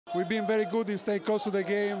We've been very good in staying close to the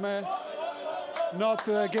game, not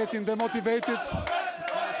getting demotivated.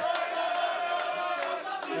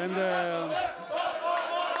 And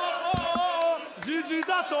Luigi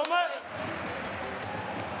Datome.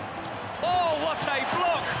 Oh, what a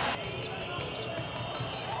block!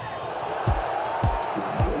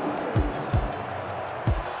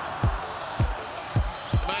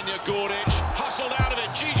 Gordic hustled out of it.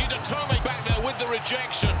 Luigi Datome back there with the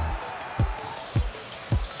rejection.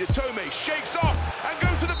 Datome shakes off and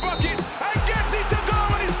goes to the bucket and gets it to go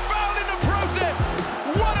and is fouled in the process.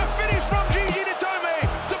 What a finish from Luigi Datome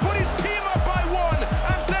to put his team up by 1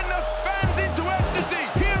 and send the fans into ecstasy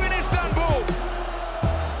here in Istanbul.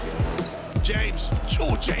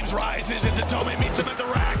 James rises and Datome meets him at the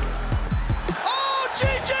rack. Oh,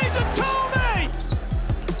 Luigi Datome!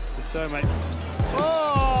 Datome.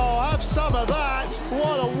 Oh, have some of that.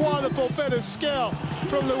 What a wonderful bit of skill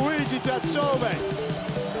from Luigi Datome.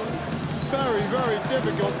 Very, very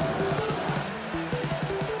difficult.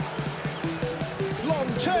 Long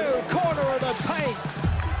two, corner of the paint.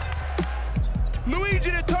 Luigi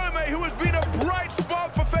Datome, who has been a bright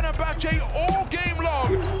spark for Fenerbahce all game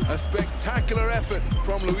long. A spectacular effort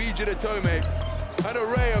from Luigi Datome. An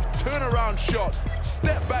array of turnaround shots,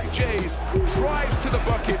 step-back J's, drives to the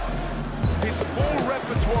bucket. His full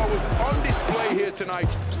repertoire was on display here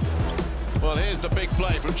tonight. Well, here's the big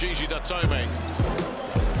play from Luigi Datome.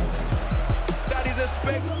 That is a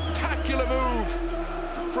spectacular move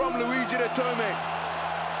from Luigi Datome.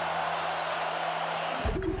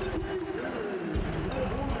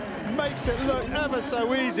 Makes it look ever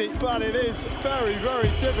so easy, but it is very, very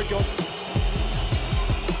difficult.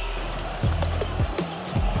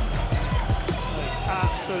 It's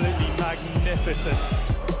absolutely magnificent.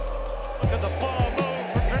 Look at the ball move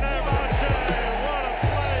for Fenerbahce. What a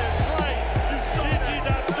play, it's great. Luigi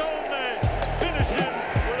Datome finish him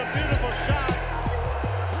with a beautiful shot.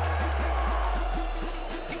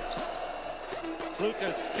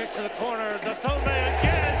 Lucas kicks to the corner. Datome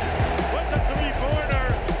again with the three-pointer.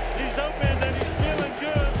 He's open and he's feeling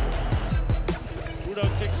good. Udo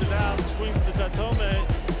kicks it out, swings to Datome,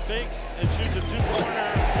 fakes and shoots a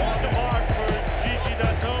two-pointer. Off the mark.